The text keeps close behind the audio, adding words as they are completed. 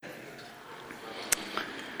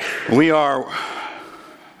We are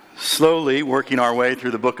slowly working our way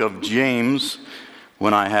through the book of James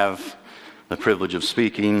when I have the privilege of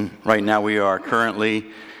speaking. Right now we are currently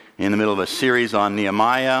in the middle of a series on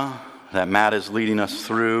Nehemiah that Matt is leading us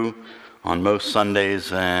through on most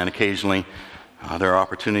Sundays, and occasionally there are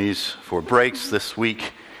opportunities for breaks. This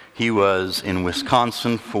week he was in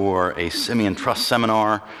Wisconsin for a Simeon Trust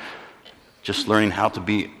seminar, just learning how to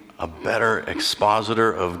be a better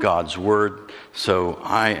expositor of God's Word. So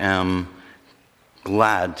I am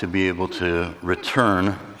glad to be able to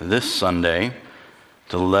return this Sunday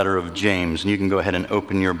to the letter of James. And you can go ahead and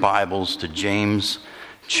open your Bibles to James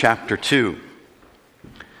chapter 2.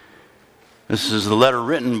 This is the letter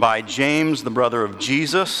written by James, the brother of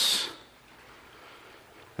Jesus,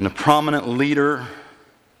 and a prominent leader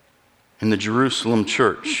in the Jerusalem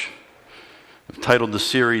church. I've titled the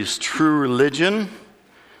series True Religion,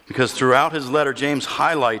 because throughout his letter, James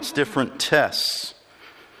highlights different tests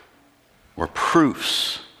or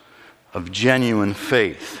proofs of genuine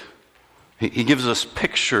faith. He gives us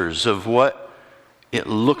pictures of what it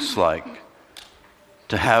looks like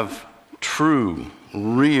to have true,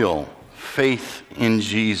 real faith in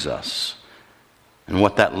Jesus and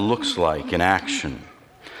what that looks like in action.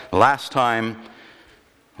 Last time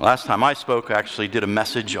I spoke, I actually did a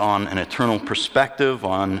message on an eternal perspective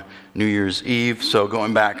on New Year's Eve. So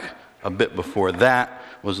going back a bit before that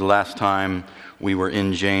was the last time we were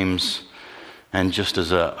in James. And just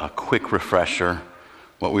as a quick refresher,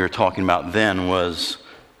 what we were talking about then was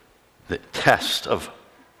the test of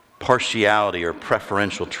partiality or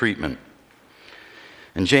preferential treatment.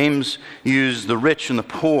 And James used the rich and the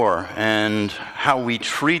poor and how we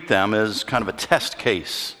treat them as kind of a test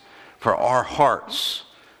case for our hearts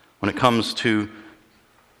when it comes to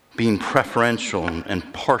being preferential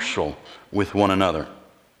and partial with one another.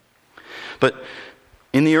 But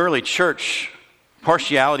in the early church,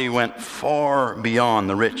 partiality went far beyond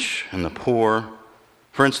the rich and the poor.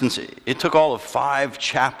 For instance, it took all of 5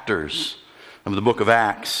 chapters of the book of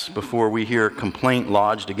Acts before we hear complaint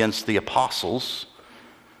lodged against the apostles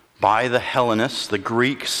by the Hellenists, the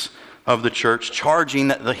Greeks of the church, charging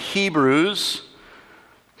that the Hebrews,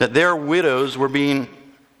 that their widows were being,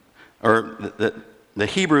 or that the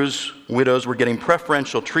Hebrews' widows were getting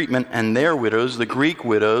preferential treatment, and their widows, the Greek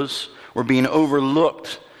widows, were being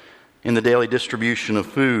overlooked in the daily distribution of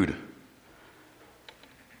food.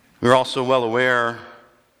 We're also well aware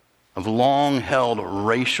of long-held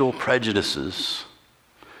racial prejudices,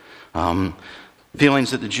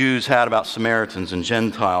 feelings that the Jews had about Samaritans and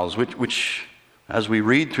Gentiles, which, as we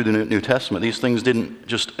read through the New Testament, these things didn't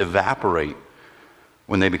just evaporate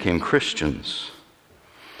when they became Christians.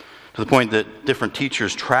 To the point that different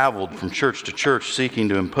teachers traveled from church to church seeking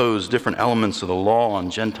to impose different elements of the law on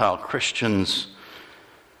Gentile Christians,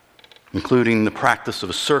 including the practice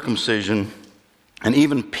of circumcision. And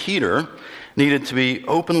even Peter needed to be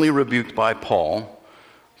openly rebuked by Paul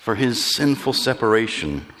for his sinful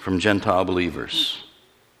separation from Gentile believers.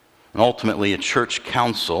 And ultimately, a church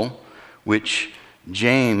council, which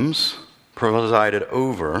James presided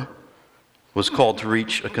over, was called to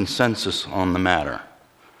reach a consensus on the matter.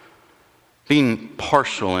 Being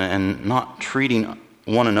partial and not treating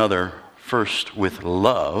one another first with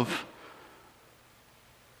love,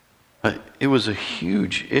 it was a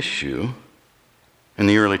huge issue in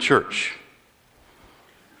the early church.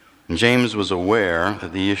 And James was aware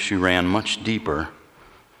that the issue ran much deeper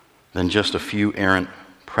than just a few errant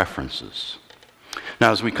preferences.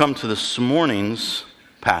 Now, as we come to this morning's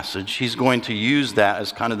passage, he's going to use that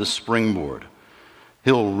as kind of the springboard.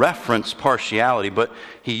 He'll reference partiality, but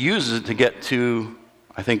he uses it to get to,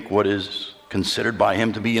 I think, what is considered by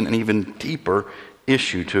him to be an even deeper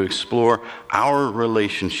issue, to explore our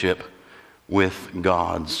relationship with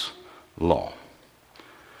God's law.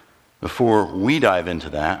 Before we dive into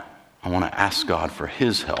that, I want to ask God for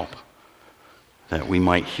His help, that we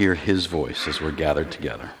might hear His voice as we're gathered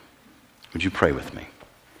together. Would you pray with me?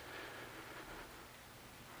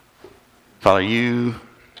 Father, you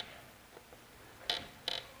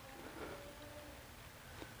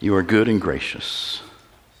are good and gracious,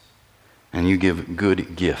 and you give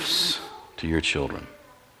good gifts to your children,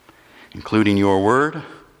 including your word,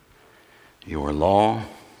 your law,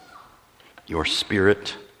 your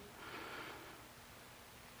spirit.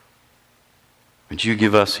 Would you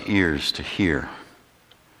give us ears to hear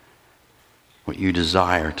what you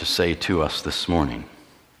desire to say to us this morning?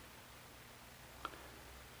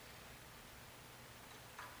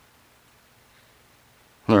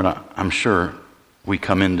 Lord, I'm sure we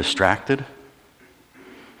come in distracted.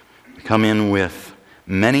 We come in with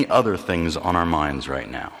many other things on our minds right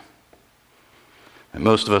now. And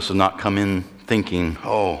most of us have not come in thinking,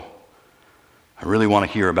 oh, I really want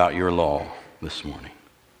to hear about your law this morning.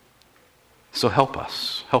 So help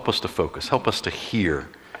us. Help us to focus. Help us to hear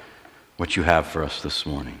what you have for us this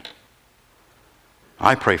morning.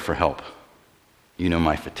 I pray for help. You know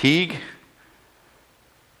my fatigue.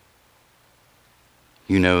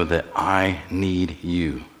 You know that I need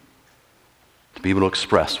you to be able to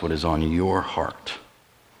express what is on your heart.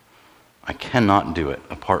 I cannot do it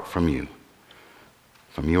apart from you,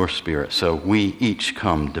 from your Spirit. So we each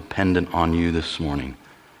come dependent on you this morning,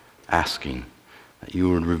 asking that you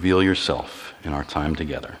would reveal yourself in our time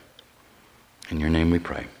together. In your name we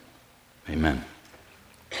pray. Amen.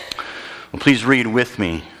 Well, please read with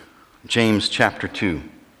me James chapter 2,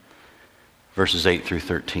 verses 8 through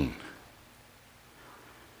 13.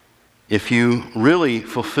 If you really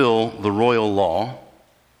fulfill the royal law,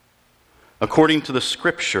 according to the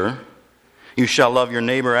Scripture, you shall love your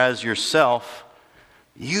neighbor as yourself,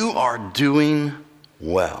 you are doing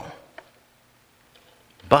well.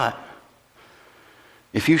 But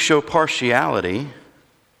if you show partiality,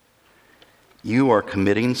 you are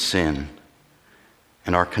committing sin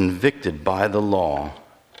and are convicted by the law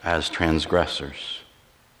as transgressors.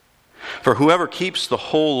 For whoever keeps the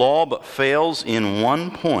whole law but fails in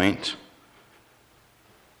one point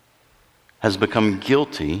has become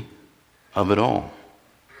guilty of it all.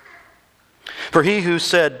 For he who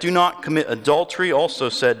said, "Do not commit adultery," also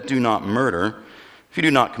said, "Do not murder." If you do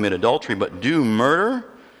not commit adultery but do murder,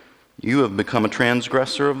 you have become a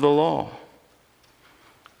transgressor of the law.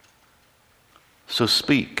 So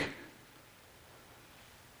speak,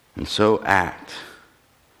 and so act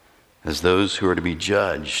as those who are to be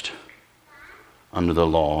judged under the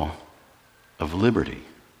law of liberty.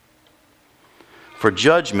 For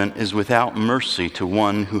judgment is without mercy to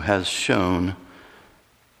one who has shown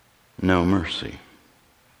no mercy.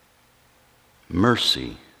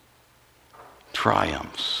 Mercy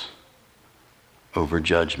triumphs over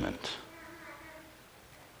judgment.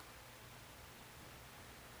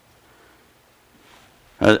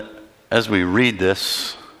 As we read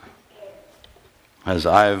this, as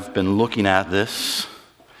I've been looking at this,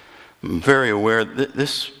 I'm very aware that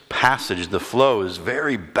this passage, the flow, is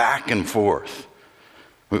very back and forth.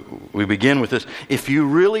 We begin with this. If you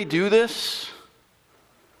really do this,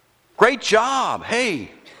 great job.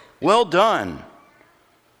 Hey, well done.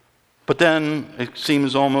 But then it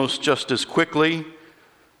seems almost just as quickly,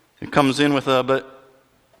 it comes in with but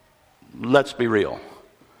let's be real.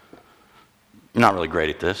 I'm not really great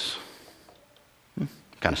at this.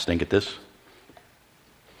 Kind of stink at this.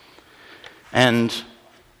 And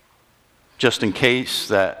just in case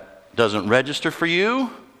that doesn't register for you,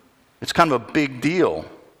 it's kind of a big deal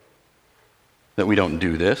that we don't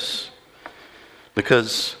do this,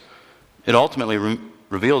 because it ultimately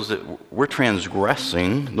reveals that we're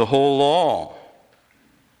transgressing the whole law.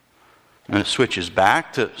 And it switches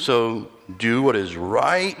back to, so do what is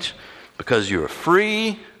right because you're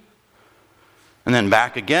free. And then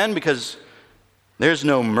back again, because there's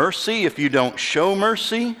no mercy if you don't show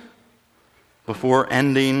mercy, before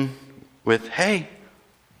ending with, hey,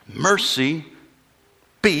 mercy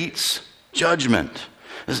beats judgment.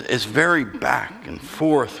 It's very back and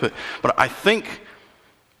forth. But I think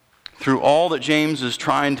through all that James is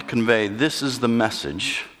trying to convey, this is the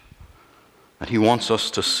message that he wants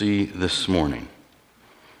us to see this morning.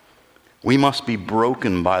 We must be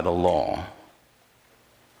broken by the law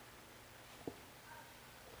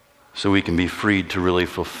so we can be freed to really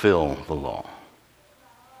fulfill the law.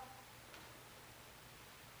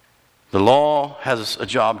 The law has a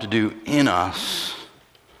job to do in us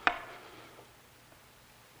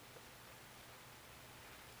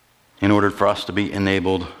in order for us to be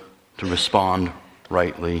enabled to respond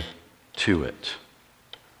rightly to it.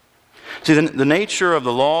 See, the nature of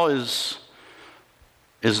the law is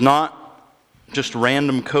not just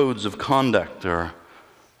random codes of conduct or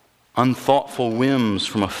unthoughtful whims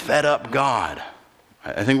from a fed-up God.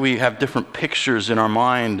 I think we have different pictures in our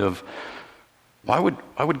mind of why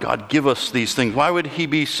would God give us these things? Why would he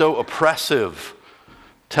be so oppressive,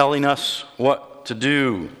 telling us what to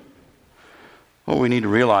do? What we need to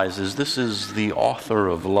realize is this is the author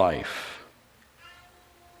of life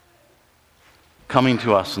coming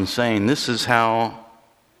to us and saying, this is how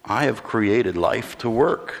I have created life to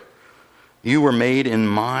work. You were made in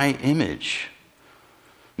my image.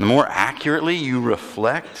 And the more accurately you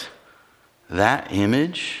reflect that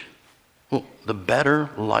image, well, the better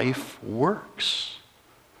life works.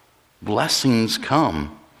 Blessings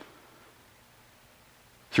come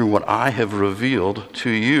through what I have revealed to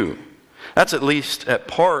you. That's at least at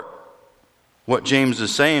part what James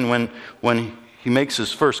is saying when he makes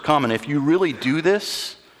his first comment. If you really do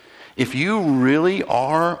this, if you really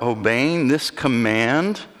are obeying this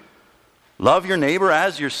command, love your neighbor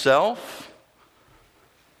as yourself,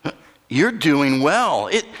 you're doing well.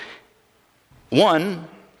 One,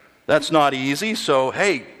 that's not easy, so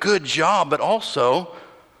hey, good job, but also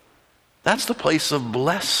that's the place of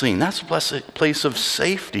blessing. That's the place of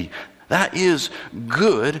safety. That is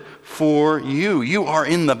good for you. You are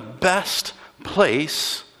in the best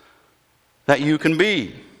place that you can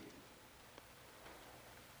be.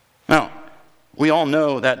 Now, we all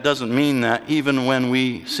know that doesn't mean that even when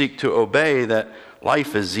we seek to obey that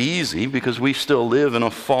life is easy, because we still live in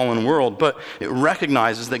a fallen world, but it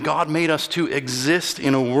recognizes that God made us to exist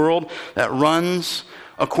in a world that runs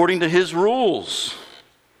according to His rules.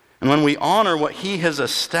 And when we honor what He has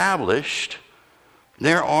established,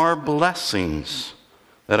 there are blessings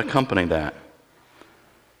that accompany that.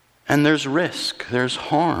 And there's risk, there's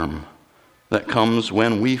harm that comes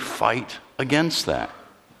when we fight against that.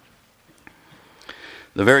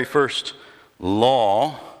 The very first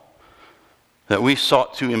law that we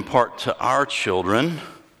sought to impart to our children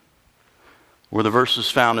were the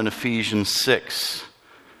verses found in Ephesians 6,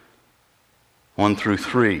 1 through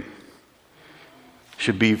 3.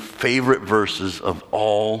 Should be favorite verses of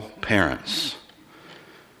all parents.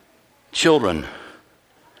 Children,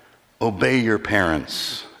 obey your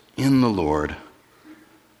parents in the Lord,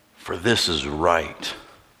 for this is right.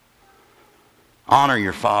 Honor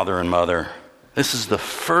your father and mother. This is the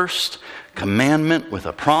first commandment with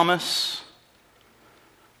a promise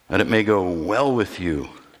that it may go well with you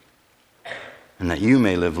and that you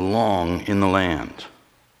may live long in the land.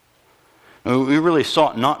 We really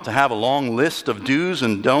sought not to have a long list of do's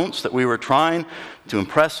and don'ts that we were trying to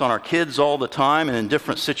impress on our kids all the time, and in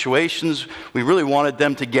different situations, we really wanted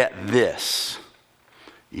them to get this.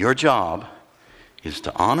 Your job is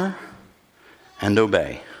to honor and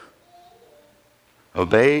obey.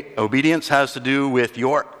 Obedience has to do with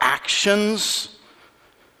your actions.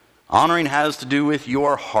 Honoring has to do with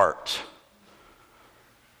your heart.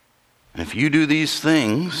 And if you do these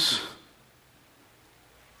things,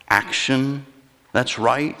 action that's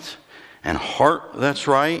right and heart that's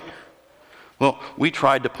right, well, we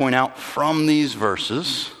tried to point out from these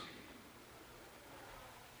verses,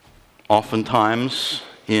 oftentimes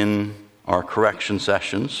in our correction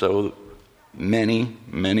sessions, so many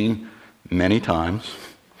times,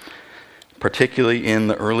 particularly in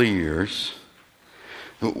the early years,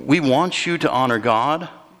 we want you to honor God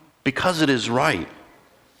because it is right.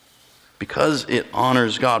 Because it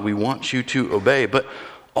honors God, we want you to obey, but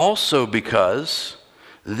also because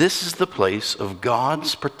this is the place of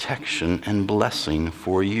God's protection and blessing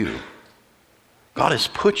for you. God has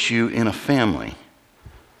put you in a family.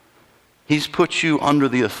 He's put you under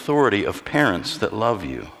the authority of parents that love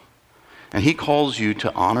you. And He calls you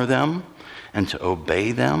to honor them and to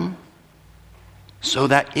obey them so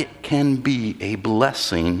that it can be a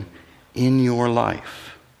blessing in your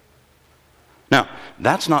life. Now,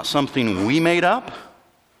 that's not something we made up.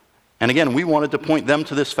 And again, we wanted to point them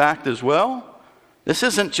to this fact as well. This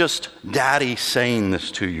isn't just Daddy saying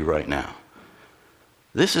this to you right now.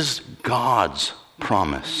 This is God's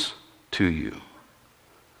promise to you.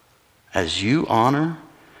 As you honor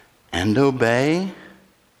and obey,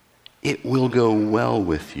 it will go well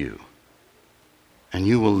with you, and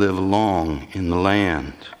you will live long in the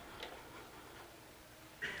land.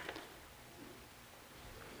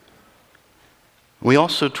 We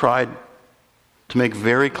also tried to make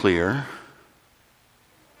very clear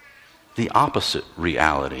the opposite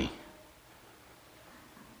reality.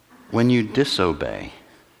 When you disobey,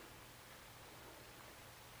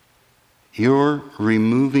 you're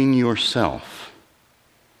removing yourself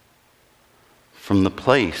from the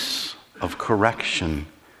place of correction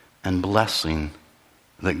and blessing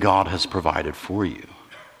that God has provided for you.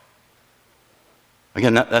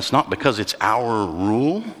 Again, that's not because it's our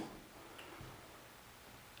rule.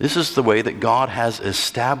 This is the way that God has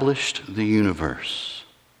established the universe.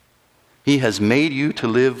 He has made you to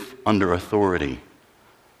live under authority.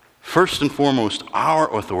 First and foremost,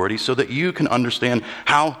 our authority, so that you can understand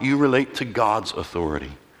how you relate to God's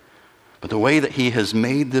authority. But the way that He has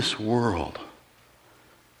made this world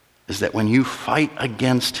is that when you fight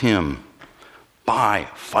against Him by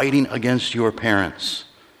fighting against your parents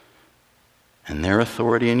and their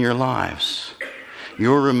authority in your lives,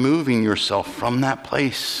 you're removing yourself from that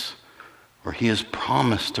place where He has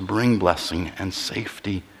promised to bring blessing and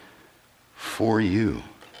safety for you.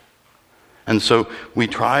 And so we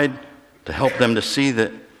tried to help them to see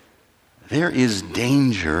that there is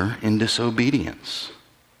danger in disobedience.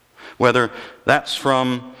 Whether that's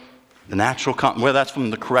from the natural, whether that's from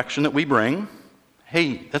the correction that we bring.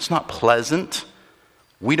 Hey, that's not pleasant.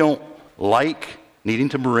 We don't like needing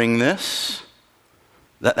to bring this.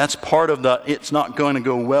 That's part of the it's not going to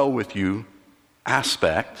go well with you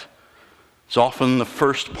aspect. It's often the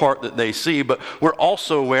first part that they see, but we're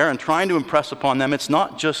also aware and trying to impress upon them it's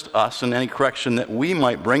not just us and any correction that we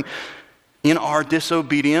might bring. In our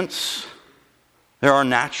disobedience, there are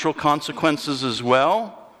natural consequences as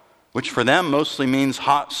well, which for them mostly means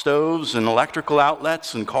hot stoves and electrical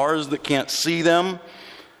outlets and cars that can't see them.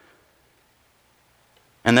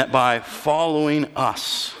 And that by following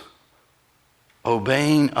us,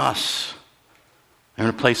 obeying us, they're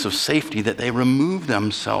in a place of safety that they remove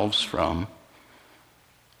themselves from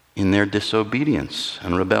in their disobedience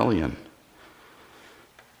and rebellion.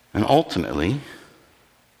 And ultimately,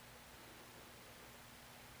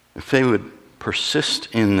 if they would persist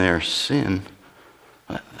in their sin,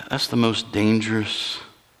 that's the most dangerous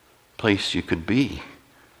place you could be.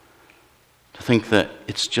 To think that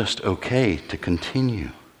it's just okay to continue.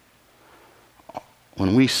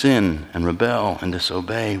 When we sin and rebel and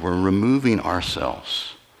disobey, we're removing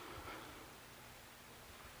ourselves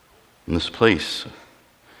from this place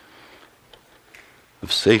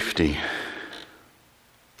of safety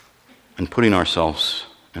and putting ourselves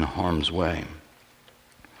in harm's way.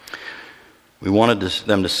 We wanted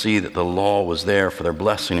them to see that the law was there for their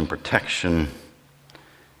blessing and protection.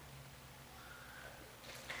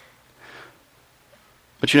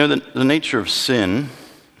 But you know, the nature of sin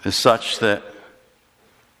is such that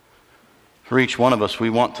for each one of us, we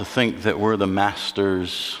want to think that we're the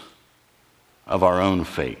masters of our own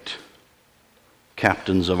fate,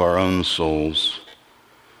 captains of our own souls.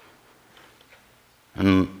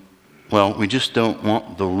 And, well, we just don't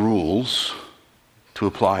want the rules to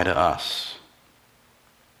apply to us.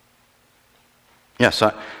 Yes,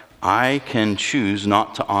 I can choose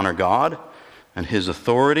not to honor God and His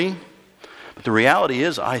authority, but the reality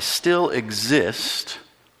is I still exist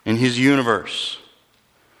in His universe.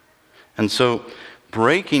 And so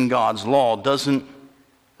breaking God's law doesn't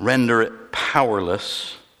render it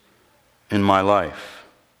powerless in my life.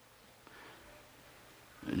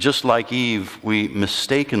 Just like Eve, we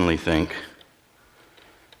mistakenly think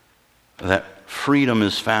that freedom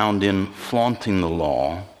is found in flaunting the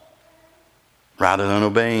law rather than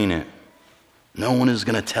obeying it. No one is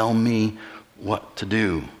going to tell me what to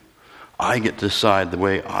do. I get to decide the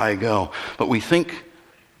way I go. But we think,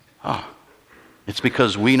 it's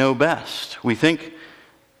because we know best. We think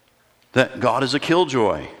that God is a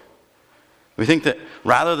killjoy. We think that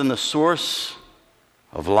rather than the source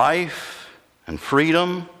of life and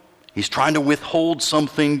freedom, He's trying to withhold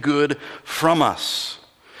something good from us.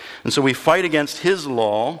 And so we fight against His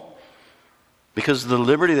law because the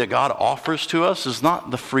liberty that God offers to us is not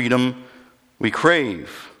the freedom we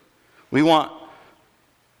crave. We want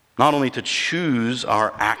not only to choose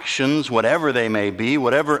our actions, whatever they may be,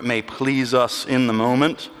 whatever it may please us in the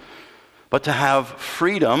moment, but to have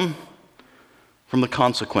freedom from the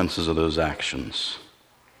consequences of those actions.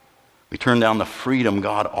 We turn down the freedom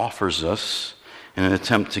God offers us in an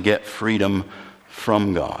attempt to get freedom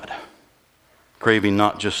from God, craving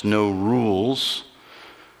not just no rules,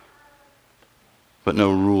 but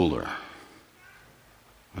no ruler.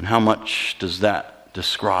 And how much does that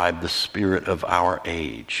describe the spirit of our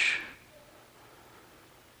age?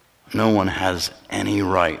 No one has any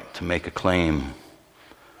right to make a claim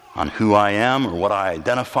on who I am or what I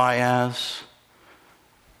identify as,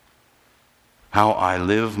 how I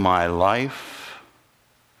live my life.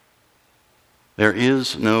 There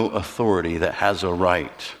is no authority that has a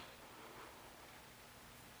right.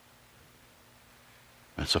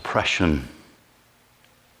 It's oppression.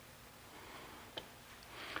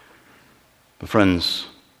 But friends,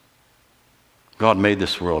 God made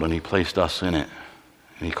this world and He placed us in it.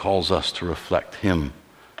 And He calls us to reflect Him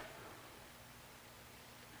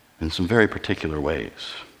in some very particular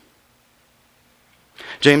ways.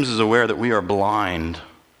 James is aware that we are blind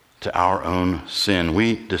to our own sin.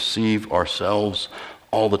 We deceive ourselves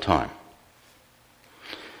all the time.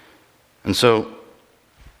 And so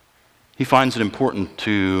he finds it important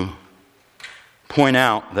to point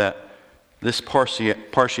out that this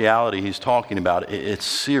partiality he's talking about, it's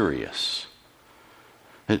serious.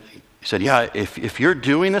 He said, if you're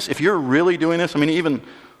doing this, if you're really doing this, I mean, even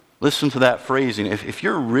listen to that phrasing. If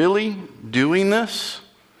you're really doing this,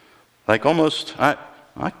 like almost, I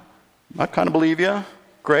kind of believe you.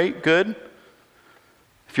 Great, good.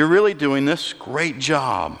 If you're really doing this, great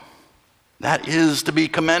job. That is to be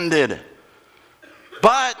commended.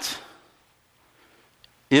 But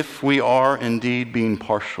if we are indeed being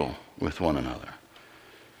partial with one another,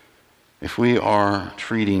 if we are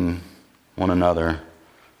treating one another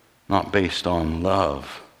not based on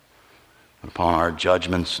love, upon our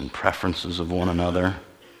judgments and preferences of one another,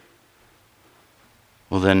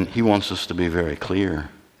 well, then he wants us to be very clear.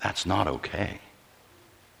 That's not okay.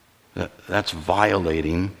 That's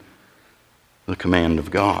violating the command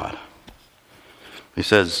of God. He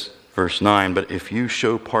says, verse 9, but if you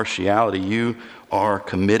show partiality, you are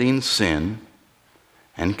committing sin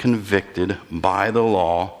and convicted by the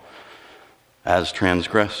law as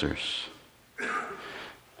transgressors.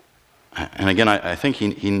 And again, I think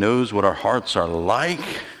he knows what our hearts are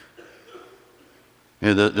like.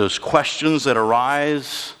 You know, those questions that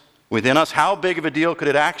arise within us. How big of a deal could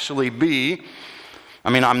it actually be? I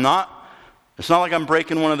mean, it's not like I'm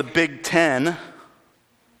breaking one of the big 10.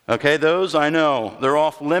 Okay, those I know. They're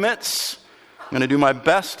off limits. I'm going to do my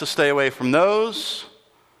best to stay away from those.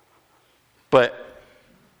 But,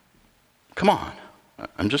 come on.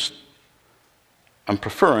 I'm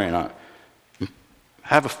preferring. I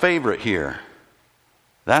have a favorite here.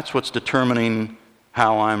 That's what's determining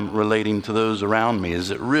how I'm relating to those around me.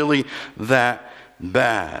 Is it really that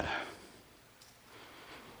bad?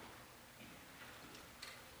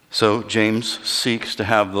 So James seeks to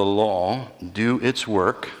have the law do its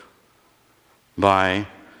work by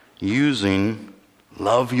using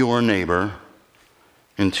love your neighbor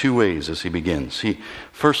in two ways as he begins. He,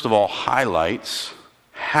 first of all, highlights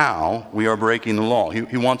how we are breaking the law.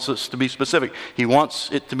 He wants us to be specific. He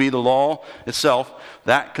wants it to be the law itself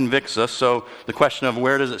that convicts us. So the question of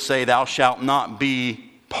where does it say thou shalt not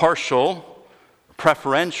be partial,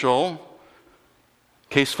 preferential, in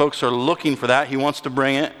case folks are looking for that, he wants to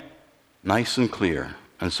bring it nice and clear.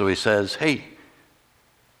 And so he says, hey,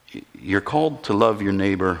 you're called to love your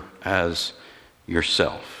neighbor as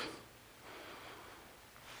yourself.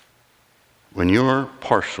 When you're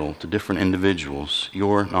partial to different individuals,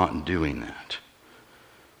 you're not doing that.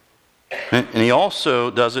 And he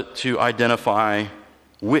also does it to identify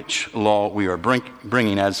which law we are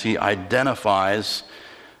bringing, as he identifies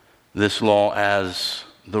this law as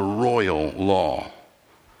the royal law.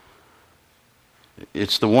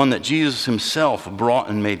 It's the one that Jesus himself brought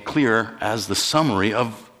and made clear as the summary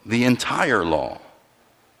of the entire law.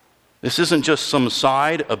 This isn't just some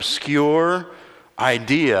side, obscure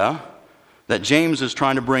idea that James is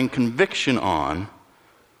trying to bring conviction on.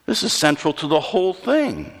 This is central to the whole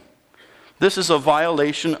thing. This is a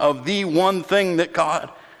violation of the one thing that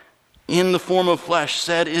God, in the form of flesh,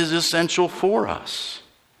 said is essential for us.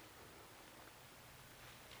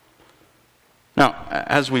 Now,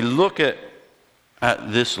 as we look at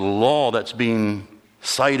this law that's being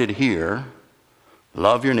cited here,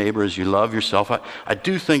 love your neighbor as you love yourself, I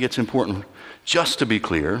do think it's important just to be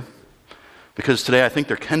clear, because today I think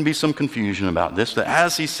there can be some confusion about this, that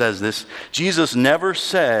as he says this, Jesus never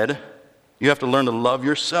said you have to learn to love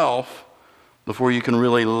yourself before you can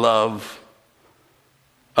really love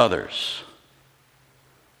others.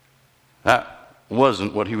 That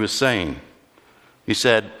wasn't what he was saying. He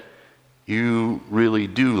said, you really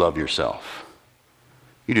do love yourself.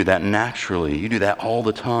 You do that naturally. You do that all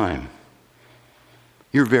the time.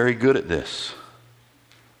 You're very good at this.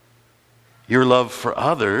 Your love for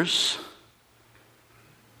others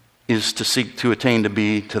is to seek to attain to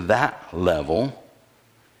be to that level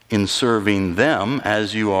in serving them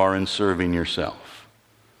as you are in serving yourself.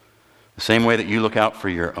 The same way that you look out for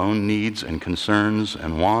your own needs and concerns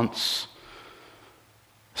and wants,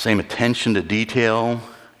 same attention to detail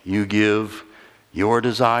you give your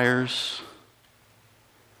desires,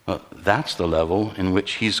 that's the level in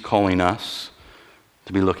which he's calling us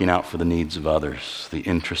to be looking out for the needs of others, the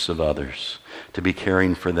interests of others, to be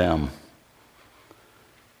caring for them.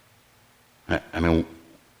 I mean,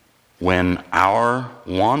 when our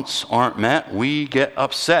wants aren't met, we get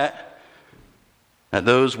upset at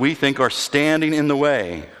those we think are standing in the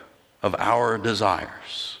way of our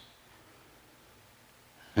desires.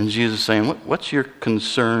 And Jesus is saying, what's your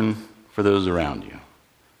concern for those around you?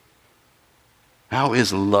 How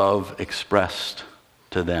is love expressed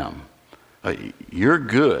to them? You're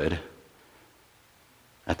good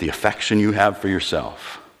at the affection you have for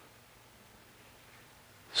yourself.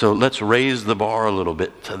 So let's raise the bar a little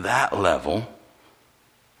bit to that level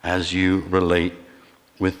as you relate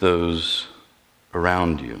with those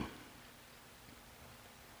around you.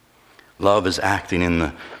 Love is acting in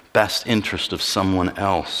the best interest of someone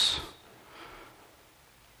else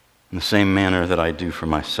in the same manner that I do for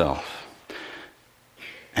myself.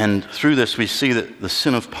 And through this we see that the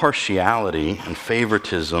sin of partiality and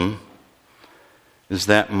favoritism is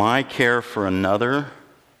that my care for another,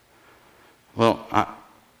 well,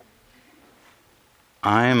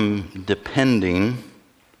 I'm depending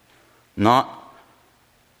not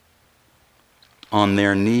on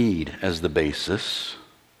their need as the basis,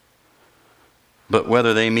 but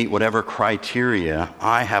whether they meet whatever criteria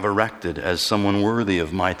I have erected as someone worthy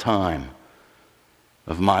of my time,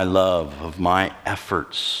 of my love, of my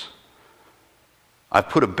efforts. I've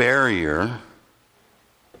put a barrier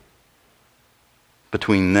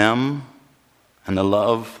between them and the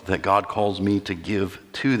love that God calls me to give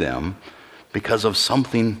to them because of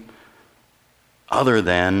something other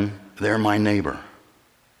than they're my neighbor.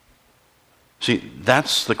 See,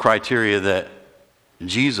 that's the criteria that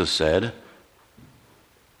Jesus said,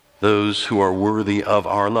 those who are worthy of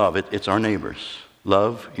our love. It's our neighbors.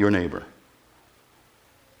 Love your neighbor.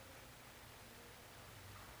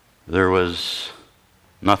 There was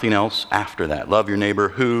nothing else after that. Love your neighbor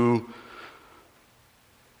who...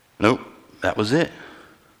 Nope, that was it.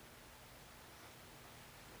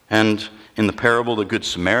 And in the parable of the Good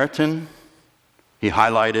Samaritan, he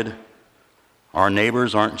highlighted our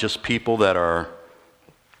neighbors aren't just people that are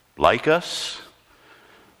like us,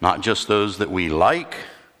 not just those that we like,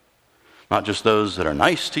 not just those that are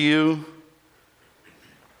nice to you,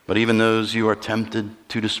 but even those you are tempted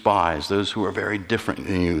to despise, those who are very different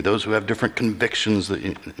than you, those who have different convictions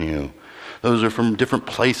than you, those who are from different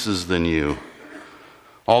places than you.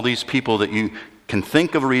 All these people that you can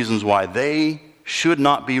think of reasons why they should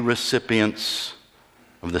not be recipients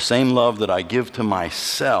of the same love that I give to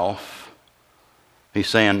myself. He's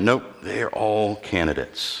saying, nope, they're all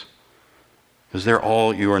candidates because they're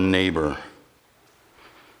all your neighbor.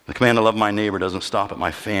 The command to love my neighbor doesn't stop at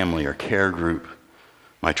my family or care group,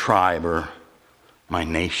 my tribe or my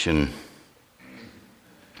nation.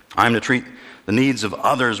 I'm to treat the needs of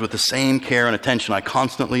others with the same care and attention I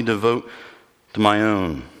constantly devote to my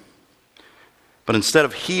own. But instead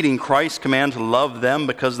of heeding Christ's command to love them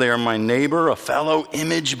because they are my neighbor, a fellow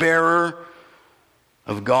image bearer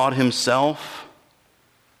of God himself,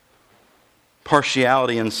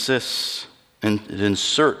 partiality insists and it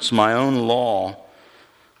inserts my own law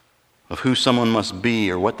of who someone must be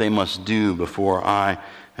or what they must do before I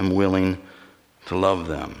am willing to love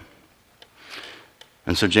them.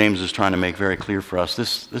 And so James is trying to make very clear for us,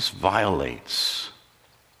 this violates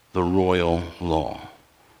the royal law.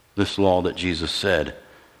 This law that Jesus said,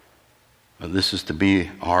 this is to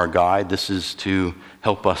be our guide. This is to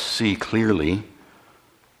help us see clearly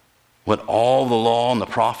what all the law and the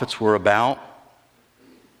prophets were about.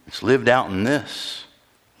 It's lived out in this.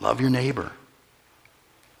 Love your neighbor.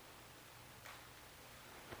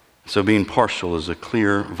 So being partial is a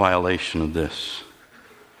clear violation of this.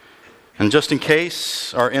 And just in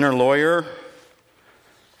case our inner lawyer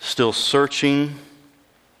still searching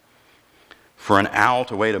for an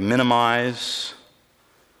out, a way to minimize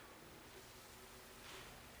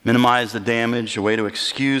the damage, a way to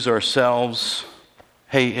excuse ourselves.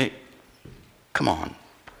 Hey, come on.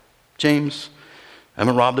 James, I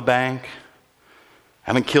haven't robbed a bank,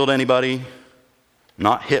 haven't killed anybody,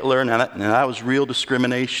 not Hitler. Now that was real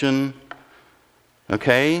discrimination.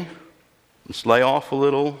 Okay? Let's lay off a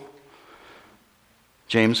little.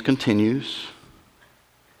 James continues.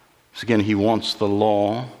 So again, he wants the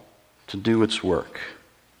law to do its work.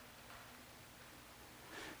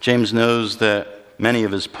 James knows that many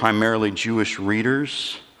of his primarily Jewish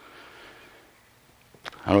readers,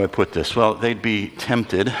 how do I put this? Well, they'd be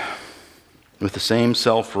tempted with the same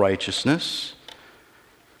self-righteousness.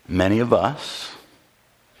 Many of us,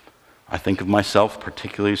 I think of myself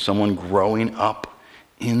particularly as someone growing up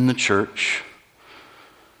in the church,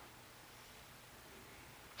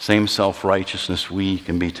 same self-righteousness we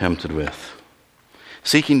can be tempted with.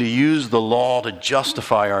 Seeking to use the law to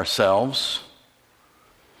justify ourselves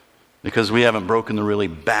because we haven't broken the really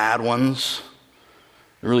bad ones,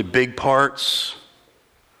 the really big parts.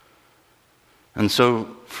 And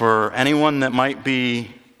so for anyone that might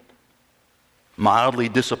be mildly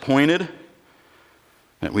disappointed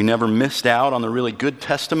that we never missed out on the really good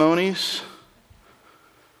testimonies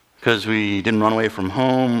because we didn't run away from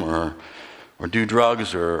home or do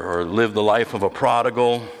drugs or live the life of a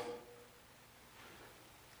prodigal,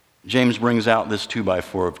 James brings out this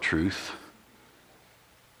 2x4 of truth,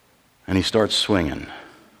 and he starts swinging.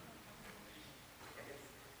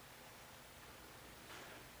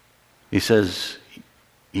 He says,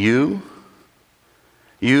 you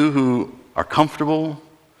who are comfortable,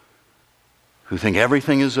 who think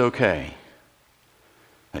everything is okay,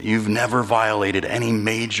 that you've never violated any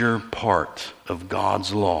major part of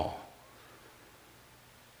God's law,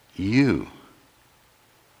 you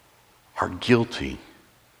are guilty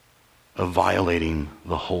of violating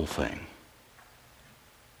the whole thing.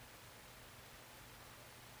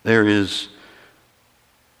 There is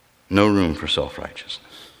no room for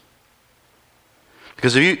self-righteousness.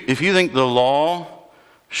 Because if you think the law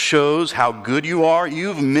shows how good you are,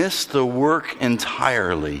 you've missed the work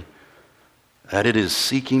entirely that it is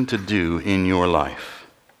seeking to do in your life.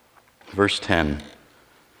 Verse 10,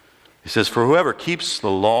 he says, "For whoever keeps the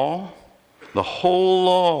law, the whole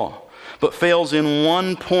law, but fails in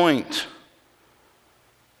one point,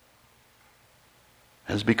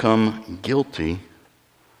 has become guilty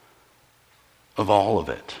of all of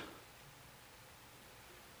it.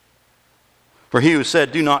 For he who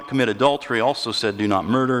said, 'Do not commit adultery,' also said, 'Do not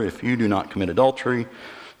murder.' If you do not commit adultery,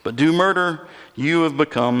 but do murder, you have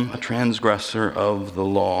become a transgressor of the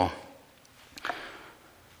law."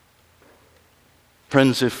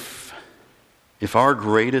 Friends, if our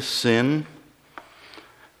greatest sin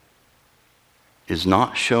is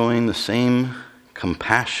not showing the same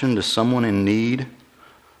compassion to someone in need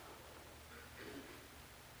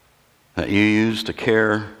that you use to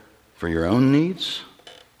care for your own needs,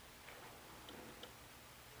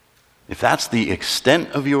 if that's the extent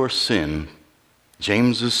of your sin,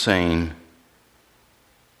 James is saying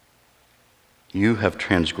you have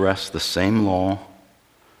transgressed the same law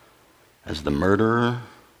as the murderer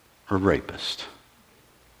or rapist.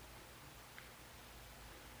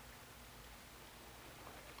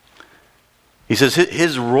 He says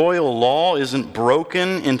his royal law isn't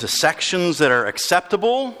broken into sections that are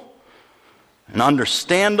acceptable and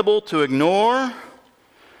understandable to ignore,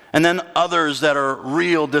 and then others that are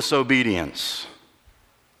real disobedience.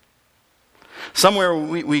 Somewhere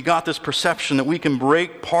we got this perception that we can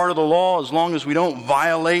break part of the law as long as we don't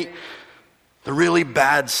violate the really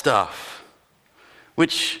bad stuff.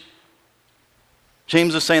 Which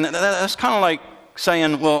James is saying that's kind of like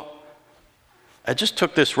saying, well, I just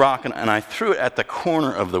took this rock and I threw it at the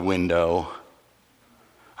corner of the window.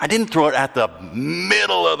 I didn't throw it at the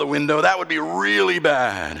middle of the window. That would be really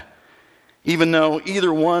bad. Even though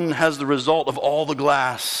either one has the result of all the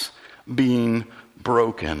glass being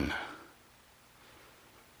broken.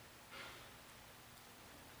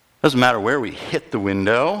 Doesn't matter where we hit the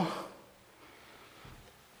window.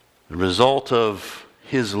 The result of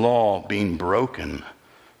his law being broken,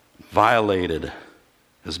 violated,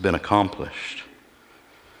 has been accomplished.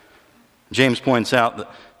 James points out that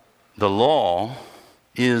the law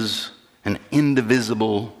is an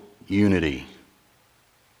indivisible unity.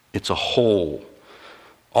 It's a whole.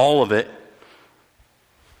 All of it,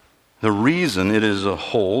 the reason it is a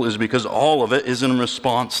whole is because all of it is in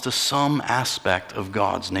response to some aspect of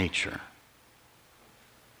God's nature.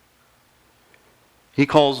 He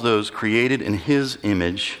calls those created in his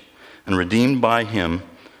image and redeemed by him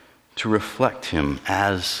to reflect him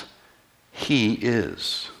as he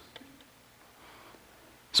is.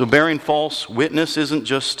 So bearing false witness isn't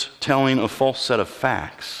just telling a false set of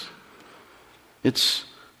facts. It's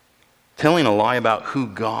telling a lie about who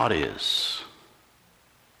God is.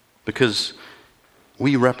 Because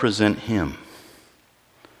we represent him.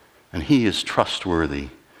 And he is trustworthy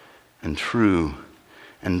and true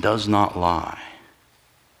and does not lie.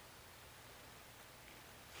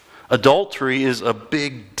 Adultery is a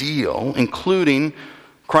big deal, including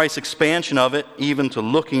Christ's expansion of it even to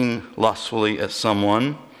looking lustfully at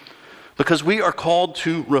someone, because we are called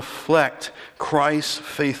to reflect Christ's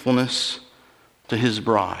faithfulness to his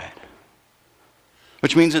bride.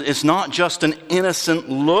 Which means that it's not just an innocent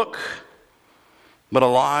look, but a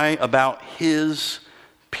lie about his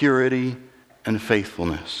purity and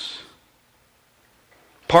faithfulness.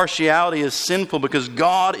 Partiality is sinful because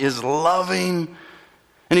God is loving,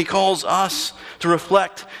 and he calls us to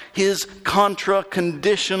reflect his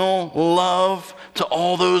contra-conditional love to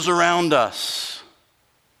all those around us.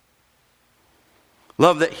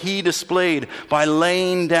 Love that he displayed by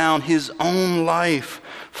laying down his own life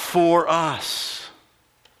for us.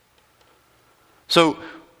 So,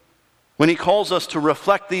 when he calls us to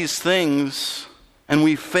reflect these things and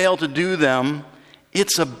we fail to do them,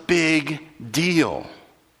 it's a big deal.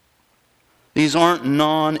 These aren't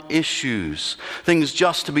non-issues, things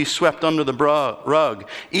just to be swept under the rug.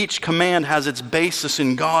 Each command has its basis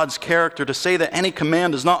in God's character. To say that any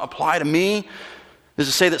command does not apply to me is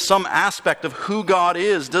to say that some aspect of who God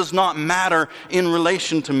is does not matter in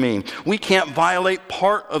relation to me. We can't violate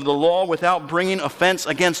part of the law without bringing offense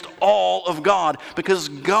against all of God, because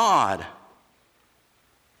God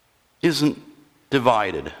isn't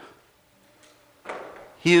divided.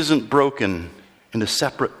 He isn't broken into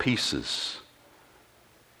separate pieces.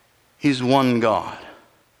 He's one God.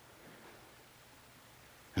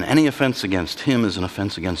 And any offense against him is an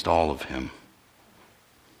offense against all of him.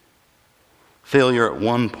 Failure at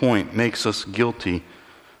one point makes us guilty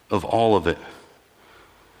of all of it.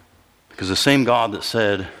 Because the same God that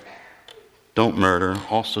said, don't murder,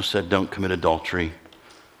 also said, don't commit adultery.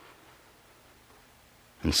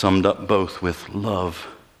 and summed up both with love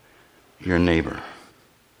your neighbor.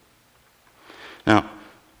 Now,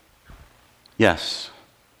 yes,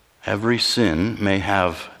 every sin may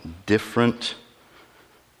have different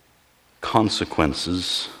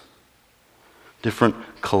consequences, different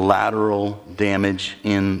collateral damage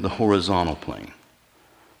in the horizontal plane.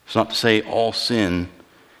 It's not to say all sin,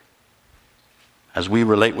 as we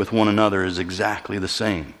relate with one another, is exactly the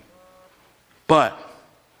same. But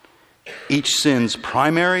each sin's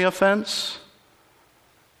primary offense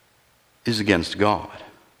is against God.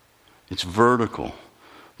 It's vertical.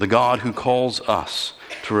 The God who calls us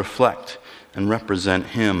to reflect and represent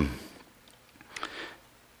Him.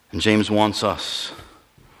 And James wants us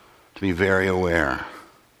to be very aware.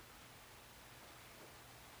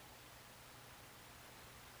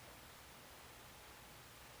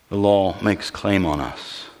 The law makes claim on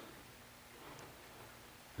us.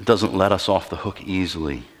 It doesn't let us off the hook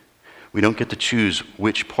easily. We don't get to choose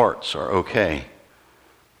which parts are okay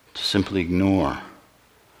to simply ignore,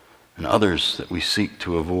 and others that we seek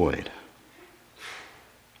to avoid.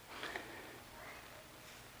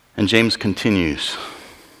 And James continues.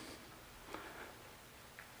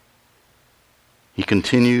 He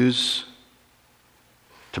continues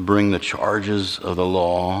to bring the charges of the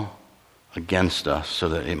law against us so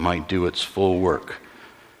that it might do its full work.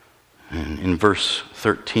 And in verse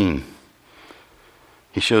 13,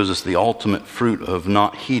 he shows us the ultimate fruit of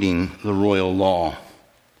not heeding the royal law.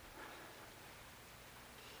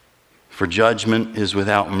 For judgment is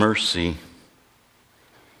without mercy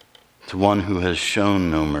to one who has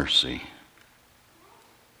shown no mercy.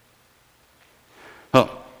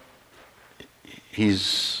 Well,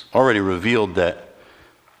 he's already revealed that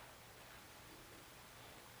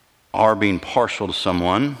our being partial to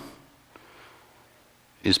someone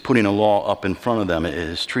is putting a law up in front of them. It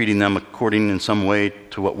is treating them according in some way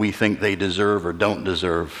to what we think they deserve or don't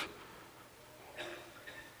deserve,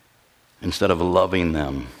 instead of loving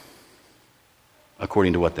them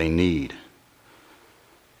according to what they need.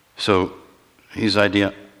 So he's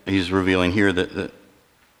revealing here that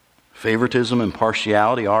favoritism and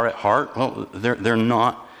partiality are at heart. Well, they're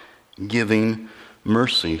not giving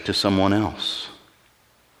mercy to someone else.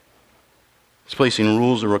 It's placing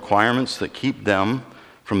rules or requirements that keep them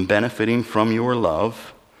from benefiting from your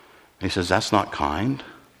love. And he says, that's not kind.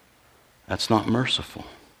 That's not merciful.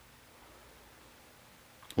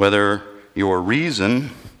 Whether your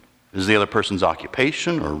reason is the other person's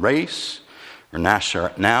occupation or race or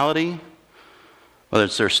nationality, whether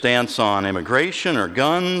it's their stance on immigration or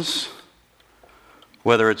guns,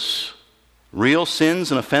 whether it's real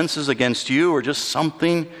sins and offenses against you or just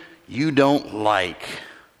something you don't like,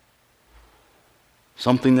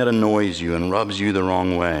 something that annoys you and rubs you the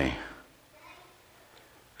wrong way.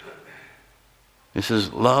 He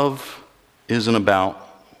says, love isn't about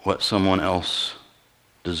what someone else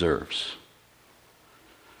deserves.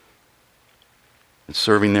 It's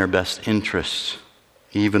serving their best interests,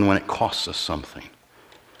 even when it costs us something.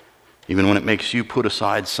 Even when it makes you put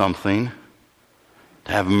aside something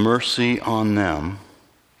to have mercy on them,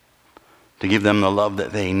 to give them the love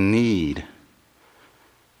that they need,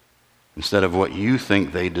 instead of what you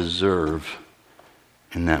think they deserve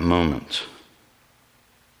in that moment.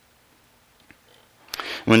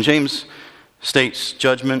 When James states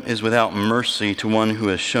judgment is without mercy to one who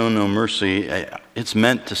has shown no mercy, it's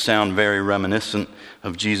meant to sound very reminiscent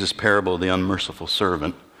of Jesus' parable of the unmerciful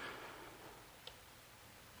servant.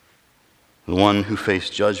 The one who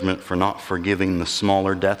faced judgment for not forgiving the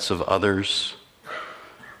smaller debts of others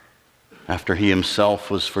after he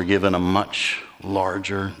himself was forgiven a much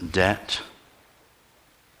larger debt.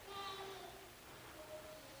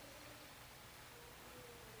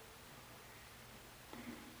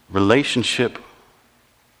 Relationship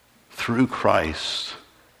through Christ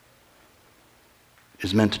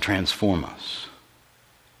is meant to transform us.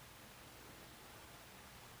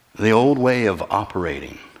 The old way of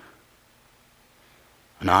operating,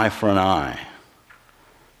 an eye for an eye,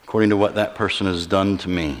 according to what that person has done to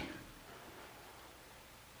me,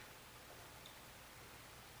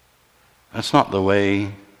 that's not the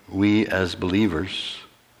way we as believers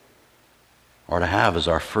are to have as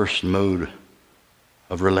our first mode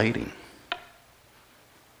of relating.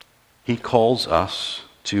 He calls us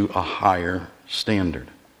to a higher standard.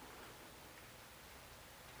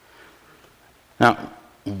 Now,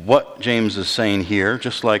 what James is saying here,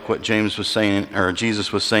 just like what James was saying, or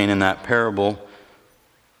Jesus was saying in that parable,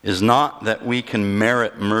 is not that we can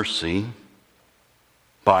merit mercy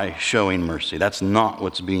by showing mercy. That's not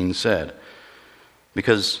what's being said.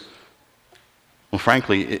 Because, well,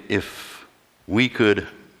 frankly, if we could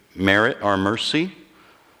merit our mercy,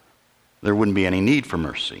 there wouldn't be any need for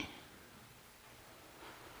mercy.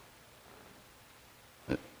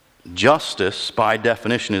 Justice, by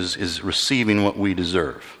definition, is receiving what we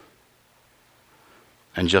deserve.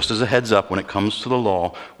 And just as a heads up, when it comes to the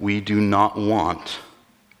law, we do not want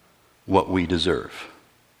what we deserve.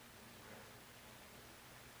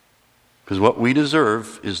 Because what we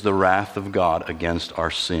deserve is the wrath of God against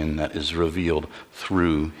our sin that is revealed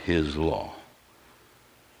through His law.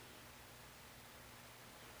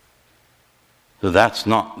 So that's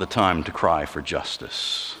not the time to cry for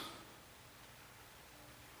justice.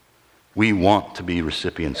 We want to be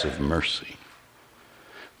recipients of mercy.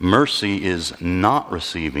 Mercy is not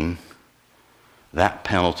receiving that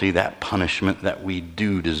penalty, that punishment that we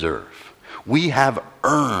do deserve. We have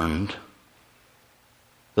earned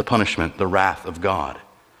the punishment, the wrath of God.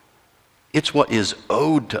 It's what is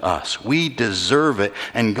owed to us. We deserve it,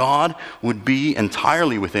 and God would be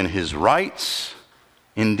entirely within His rights.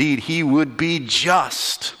 Indeed, He would be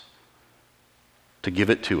just to give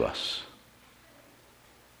it to us.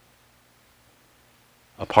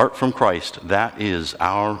 Apart from Christ, that is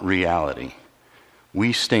our reality.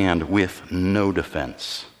 We stand with no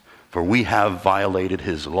defense, for we have violated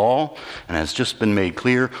His law, and as just been made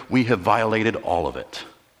clear, we have violated all of it.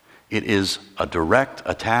 It is a direct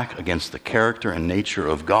attack against the character and nature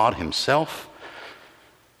of God Himself,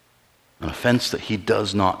 an offense that He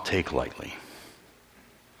does not take lightly.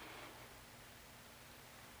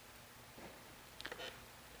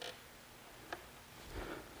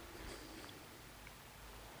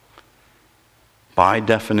 By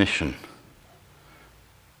definition,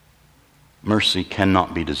 mercy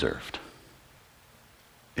cannot be deserved.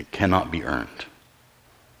 It cannot be earned.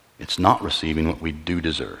 It's not receiving what we do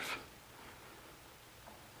deserve.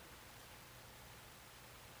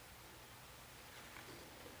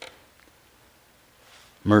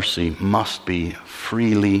 Mercy must be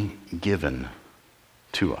freely given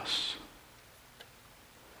to us.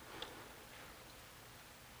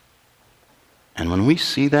 And when we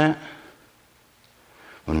see that,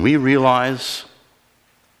 when we realize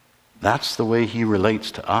that's the way He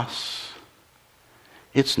relates to us,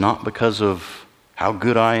 it's not because of how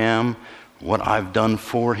good I am, what I've done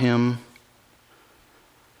for Him.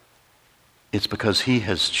 It's because He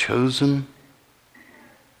has chosen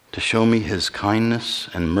to show me His kindness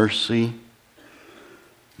and mercy,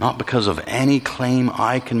 not because of any claim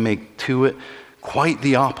I can make to it. Quite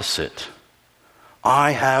the opposite.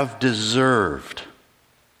 I have deserved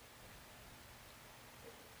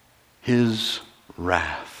His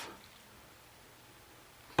wrath.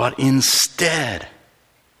 But instead,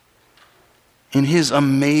 in His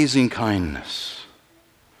amazing kindness,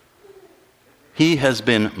 He has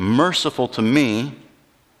been merciful to me,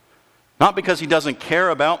 not because He doesn't care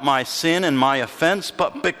about my sin and my offense,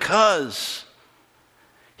 but because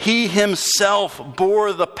He Himself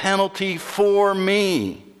bore the penalty for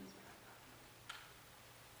me.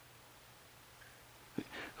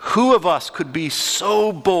 Who of us could be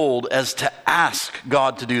so bold as to ask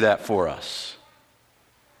God to do that for us?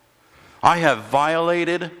 I have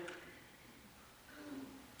violated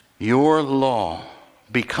your law,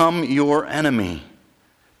 become your enemy.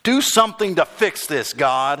 Do something to fix this,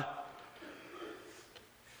 God.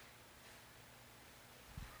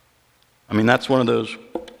 I mean, that's one of those,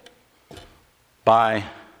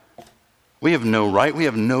 we have no right, we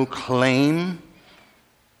have no claim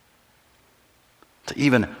to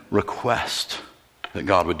even request that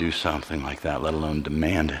God would do something like that, let alone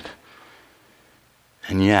demand it.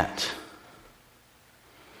 And yet,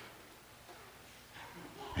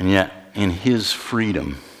 in His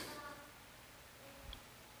freedom,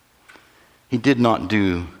 He did not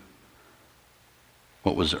do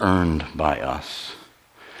what was earned by us,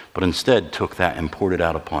 but instead took that and poured it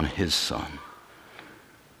out upon His Son,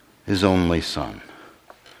 His only Son,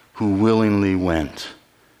 who willingly went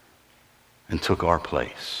and took our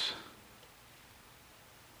place.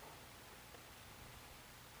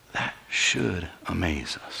 That should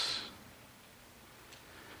amaze us.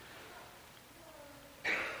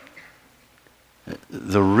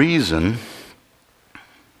 The reason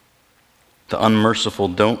the unmerciful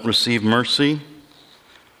don't receive mercy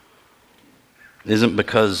isn't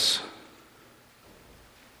because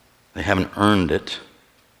they haven't earned it.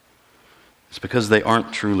 It's because they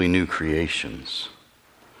aren't truly new creations,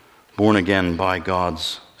 born again by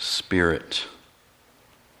God's Spirit.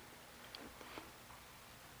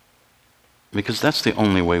 Because that's the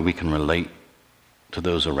only way we can relate to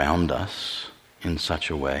those around us in such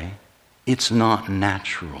a way. It's not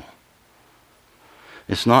natural.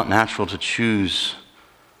 It's not natural to choose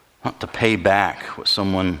not to pay back what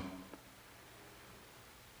someone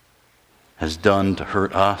has done to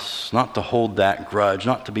hurt us, not to hold that grudge,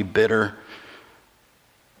 not to be bitter.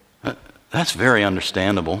 That's very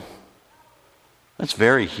understandable. That's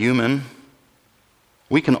very human.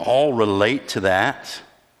 We can all relate to that.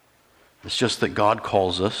 It's just that God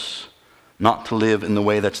calls us not to live in the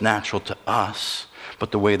way that's natural to us, but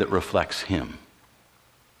the way that reflects Him.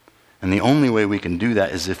 And the only way we can do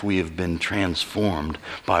that is if we have been transformed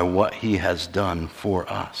by what He has done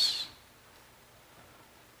for us.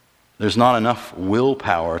 There's not enough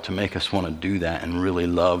willpower to make us want to do that and really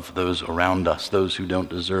love those around us, those who don't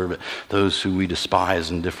deserve it, those who we despise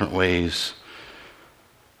in different ways.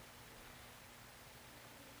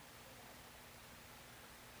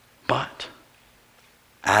 But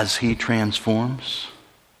as He transforms,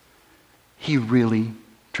 He really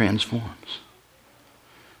transforms.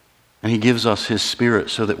 And He gives us His Spirit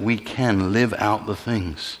so that we can live out the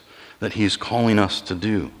things that He's calling us to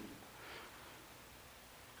do.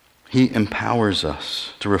 He empowers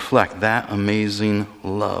us to reflect that amazing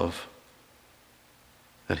love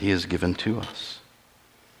that He has given to us.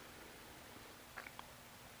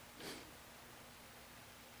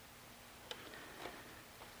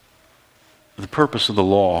 The purpose of the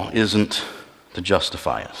law isn't to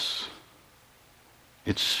justify us.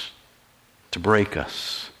 It's to break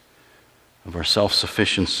us of our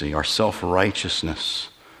self-sufficiency, our self-righteousness,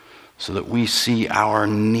 so that we see our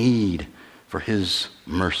need for His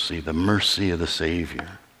mercy, the mercy of the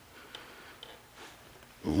Savior.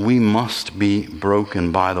 We must be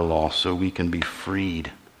broken by the law so we can be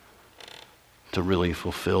freed to really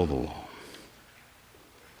fulfill the law.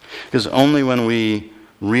 Because only when we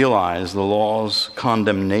realize the law's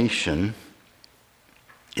condemnation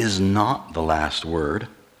is not the last word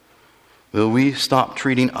will we stop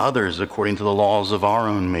treating others according to the laws of our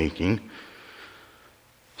own making,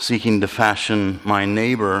 seeking to fashion my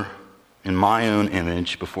neighbor in my own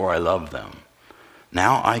image before I love them.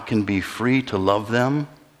 Now I can be free to love them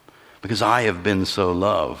because I have been so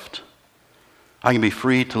loved. I can be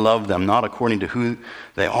free to love them not according to who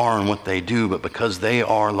they are and what they do, but because they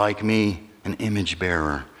are like me, an image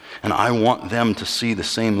bearer. And I want them to see the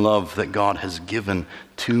same love that God has given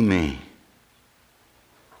to me.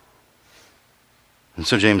 And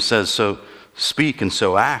so James says, so speak and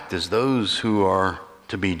so act as those who are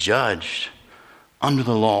to be judged under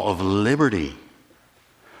the law of liberty.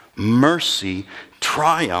 Mercy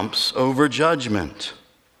triumphs over judgment.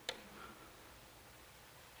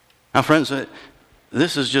 Now, friends,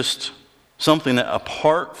 this is just something that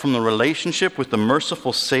apart from the relationship with the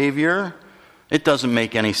merciful Savior, it doesn't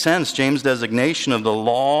make any sense. James' designation of the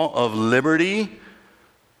law of liberty,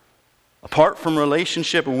 apart from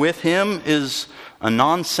relationship with Him, is a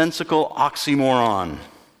nonsensical oxymoron.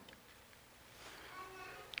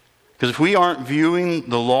 Because if we aren't viewing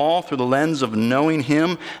the law through the lens of knowing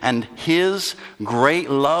Him and His great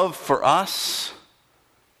love for us,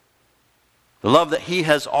 the love that He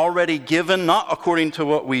has already given, not according to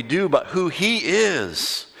what we do, but who He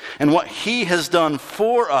is and what He has done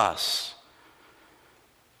for us.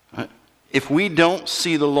 If we don't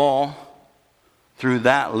see the law through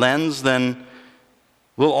that lens, then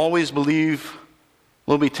we'll always believe,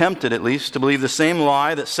 we'll be tempted at least, to believe the same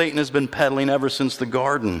lie that Satan has been peddling ever since the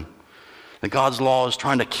garden. That God's law is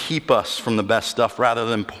trying to keep us from the best stuff rather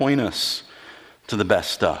than point us to the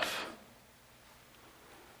best stuff.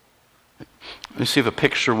 Let me see if a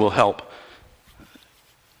picture will help.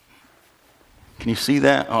 Can you see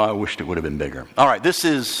that? Oh, I wished it would have been bigger. All right, this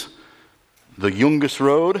is the Jungus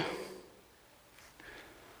Road.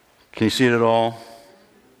 Can you see it at all?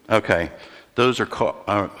 Okay. Those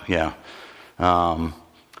are,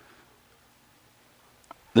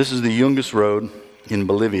 this is the Jungus Road in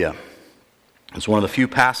Bolivia. It's one of the few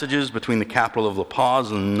passages between the capital of La Paz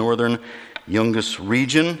and the northern Jungus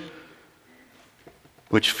region,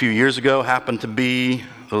 which a few years ago happened to be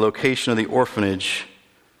the location of the orphanage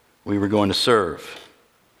we were going to serve.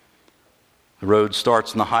 The road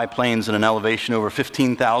starts in the high plains at an elevation over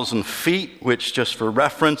 15,000 feet, which, just for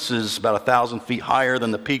reference, is about 1,000 feet higher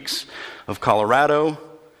than the peaks of Colorado,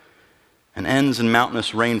 and ends in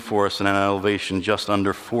mountainous rainforest at an elevation just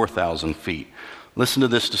under 4,000 feet. Listen to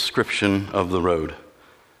this description of the road.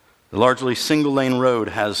 The largely single-lane road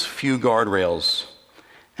has few guardrails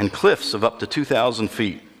and cliffs of up to 2,000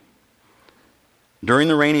 feet. During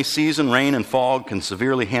the rainy season, rain and fog can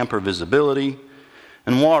severely hamper visibility,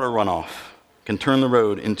 and water runoff can turn the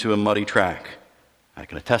road into a muddy track. I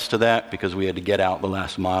can attest to that because we had to get out the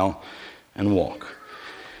last mile and walk,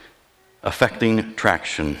 affecting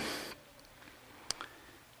traction.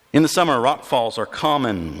 In the summer, rockfalls are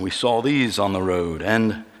common. We saw these on the road,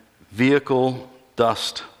 and vehicle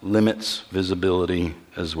dust limits visibility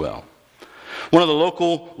as well. One of the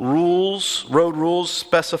local rules, road rules,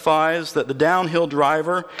 specifies that the downhill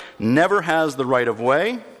driver never has the right of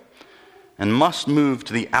way and must move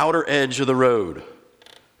to the outer edge of the road.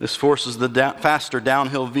 This forces the faster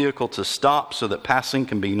downhill vehicle to stop so that passing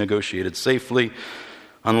can be negotiated safely.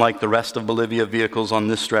 Unlike the rest of Bolivia, vehicles on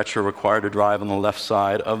this stretch are required to drive on the left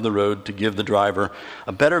side of the road to give the driver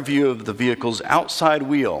a better view of the vehicle's outside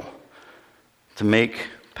wheel to make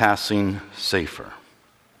passing safer.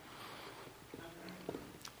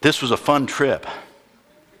 This was a fun trip.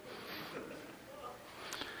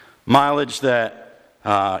 Mileage that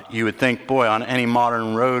you would think, boy, on any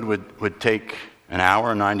modern road would take an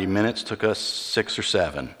hour, 90 minutes, took us 6 or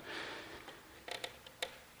 7.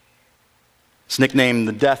 It's nicknamed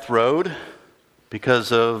the Death Road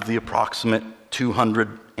because of the approximate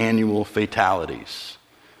 200 annual fatalities.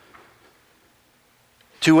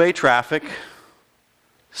 Two-way traffic,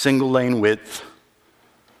 single lane width,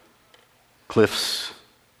 cliffs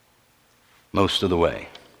most of the way.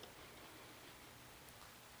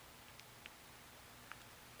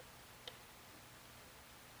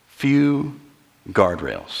 Few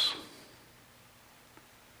guardrails.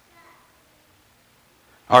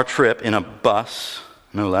 Our trip in a bus,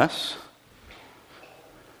 no less,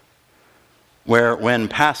 where when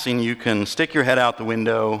passing you can stick your head out the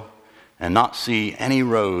window and not see any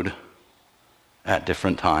road at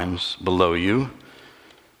different times below you.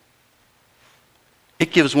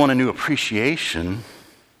 It gives one a new appreciation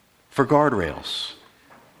for guardrails.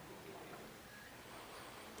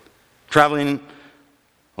 Traveling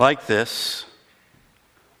like this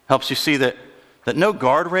helps you see that no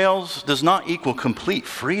guardrails does not equal complete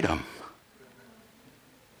freedom.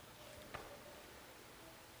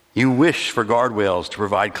 You wish for guardrails to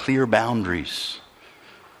provide clear boundaries,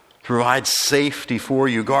 to provide safety for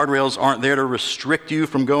you. Guardrails aren't there to restrict you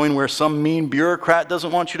from going where some mean bureaucrat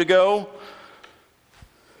doesn't want you to go,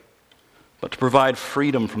 but to provide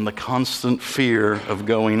freedom from the constant fear of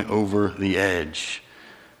going over the edge.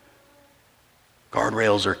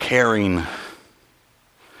 Guardrails are caring.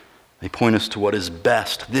 They point us to what is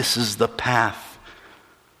best. This is the path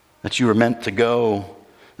that you are meant to go.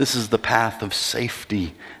 This is the path of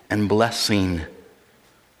safety and blessing.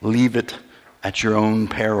 Leave it at your own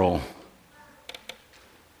peril.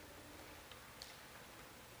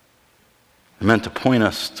 They're meant to point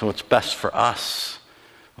us to what's best for us,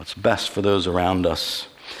 what's best for those around us.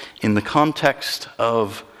 In the context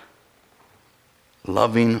of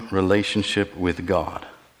loving relationship with God,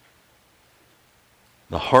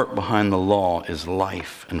 the heart behind the law is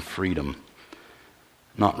life and freedom,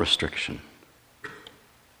 not restriction.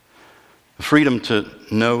 The freedom to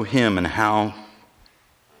know Him and how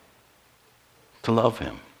to love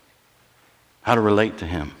Him, how to relate to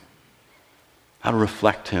Him, how to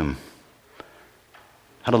reflect Him,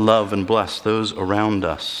 how to love and bless those around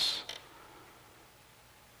us.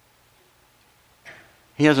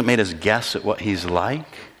 He hasn't made us guess at what He's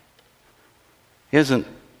like. He hasn't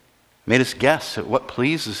made us guess at what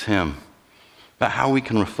pleases Him, about how we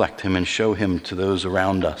can reflect Him and show Him to those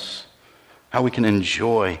around us, how we can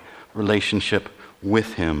enjoy relationship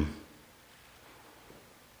with Him.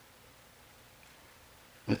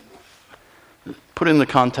 Put in the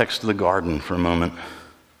context of the garden for a moment.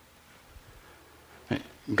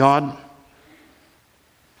 God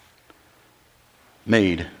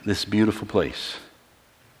made this beautiful place.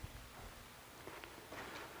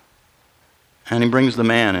 And He brings the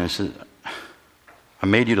man and He says, I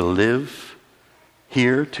made you to live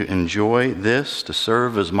here, to enjoy this, to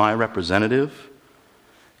serve as my representative.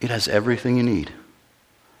 It has everything you need.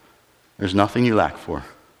 There's nothing you lack for.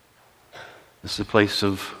 This is a place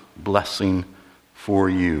of blessing for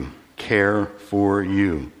you, care for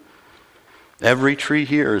you. Every tree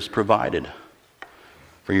here is provided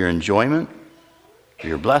for your enjoyment, for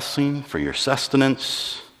your blessing, for your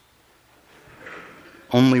sustenance.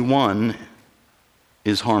 Only one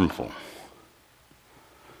is harmful,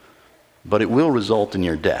 but it will result in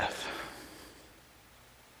your death.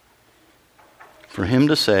 For Him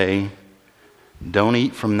to say, don't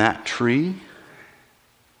eat from that tree,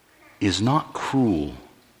 is not cruel.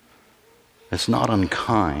 It's not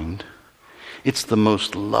unkind. It's the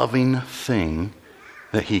most loving thing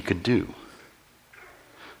that He could do.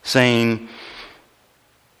 Saying,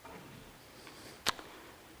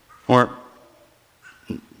 or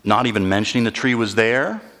not even mentioning the tree was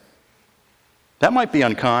there, that might be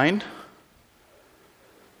unkind.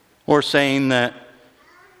 Or saying that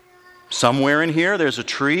somewhere in here there's a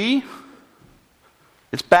tree,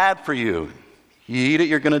 it's bad for you. You eat it,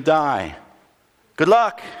 you're going to die. Good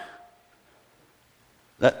luck.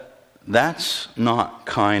 That's not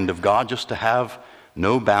kind of God, just to have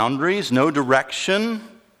no boundaries, no direction.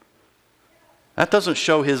 That doesn't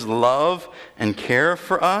show his love and care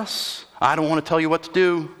for us. I don't want to tell you what to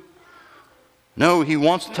do. No, he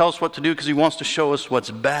wants to tell us what to do because he wants to show us what's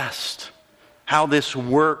best, how this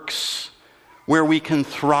works, where we can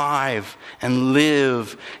thrive and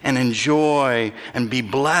live and enjoy and be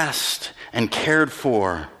blessed and cared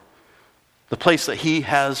for. The place that he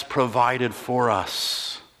has provided for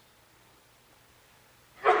us.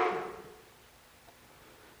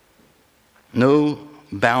 No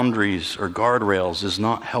boundaries or guardrails is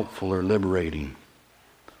not helpful or liberating.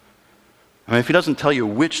 I mean, if he doesn't tell you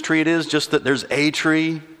which tree it is, just that there's a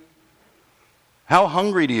tree, how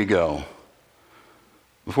hungry do you go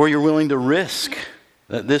before you're willing to risk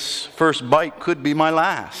that this first bite could be my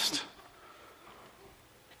last?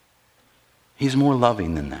 He's more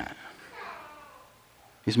loving than that.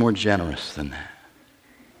 He's more generous than that.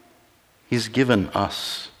 He's given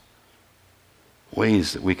us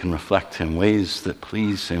ways that we can reflect him, ways that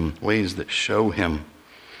please him, ways that show him,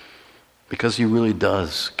 because he really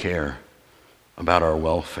does care about our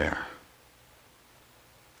welfare.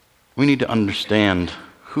 We need to understand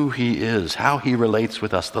who he is, how he relates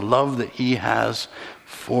with us, the love that he has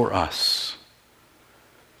for us.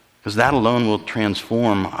 Because that alone will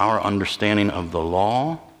transform our understanding of the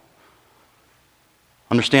law.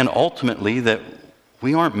 Understand ultimately that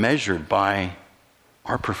we aren't measured by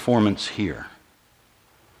our performance here.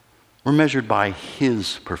 We're measured by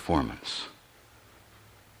his performance.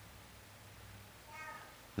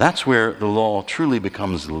 That's where the law truly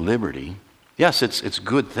becomes liberty. Yes, it's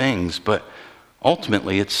good things, but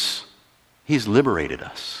ultimately he's liberated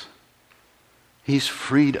us. He's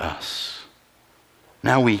freed us.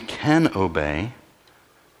 Now we can obey,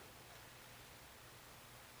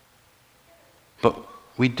 but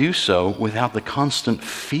we do so without the constant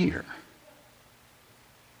fear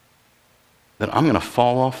that I'm going to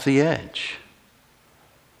fall off the edge.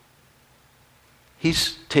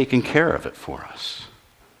 He's taken care of it for us.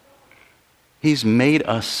 He's made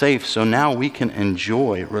us safe, so now we can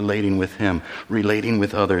enjoy relating with him, relating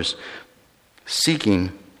with others,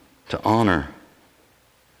 seeking to honor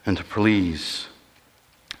and to please.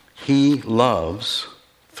 He loves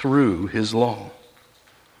through his law.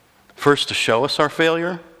 First, to show us our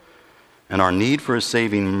failure and our need for his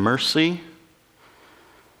saving mercy,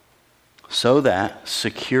 so that,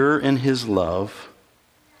 secure in his love,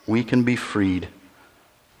 we can be freed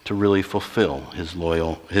to really fulfill his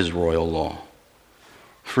royal law.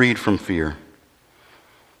 Freed from fear,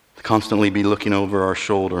 to constantly be looking over our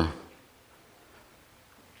shoulder,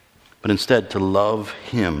 but instead to love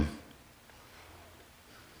him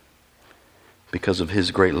because of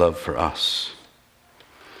his great love for us.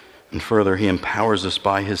 And further, he empowers us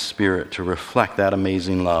by his Spirit to reflect that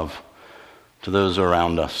amazing love to those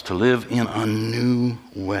around us, to live in a new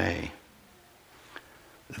way.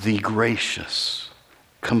 The gracious,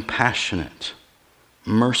 compassionate,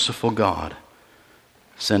 merciful God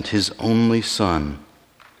sent his only Son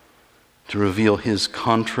to reveal his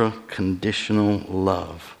contra-conditional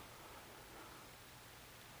love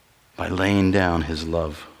by laying down his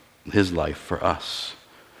life for us,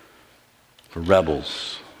 for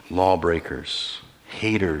rebels, lawbreakers,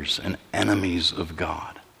 haters, and enemies of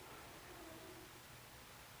God.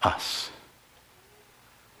 Us.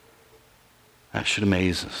 That should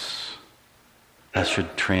amaze us. That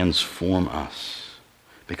should transform us.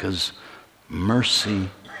 Because mercy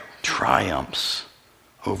triumphs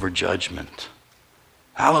over judgment.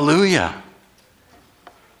 Hallelujah!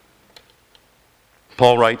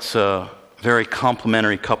 Paul writes a very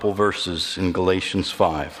complimentary couple verses in Galatians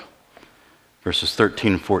 5, verses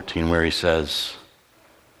 13 and 14, where he says,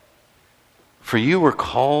 "For you were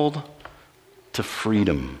called to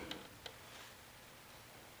freedom.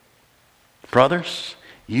 Brothers,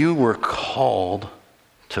 you were called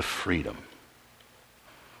to freedom.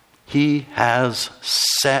 He has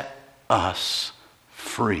set us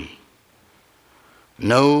free.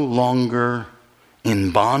 No longer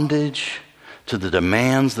in bondage to the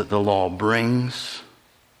demands that the law brings,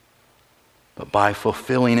 but by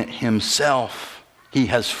fulfilling it himself, he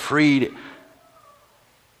has freed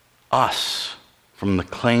us from the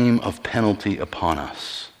claim of penalty upon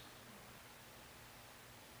us.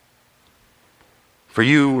 For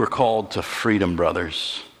you were called to freedom,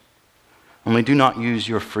 brothers. Only do not use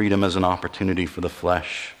your freedom as an opportunity for the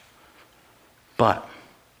flesh, but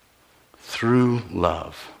through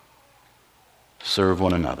love, serve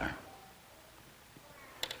one another.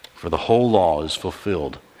 For the whole law is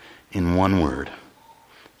fulfilled in one word: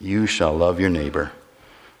 you shall love your neighbor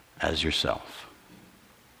as yourself."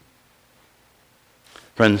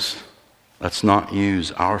 Friends, let's not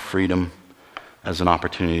use our freedom as an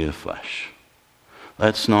opportunity of the flesh.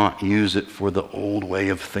 Let's not use it for the old way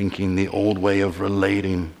of thinking, the old way of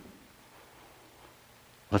relating.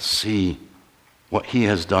 Let's see what he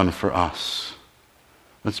has done for us.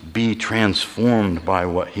 Let's be transformed by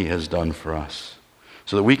what he has done for us,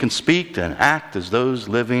 so that we can speak and act as those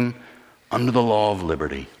living under the law of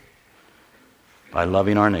liberty by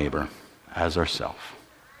loving our neighbor as ourselves.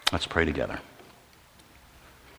 Let's pray together.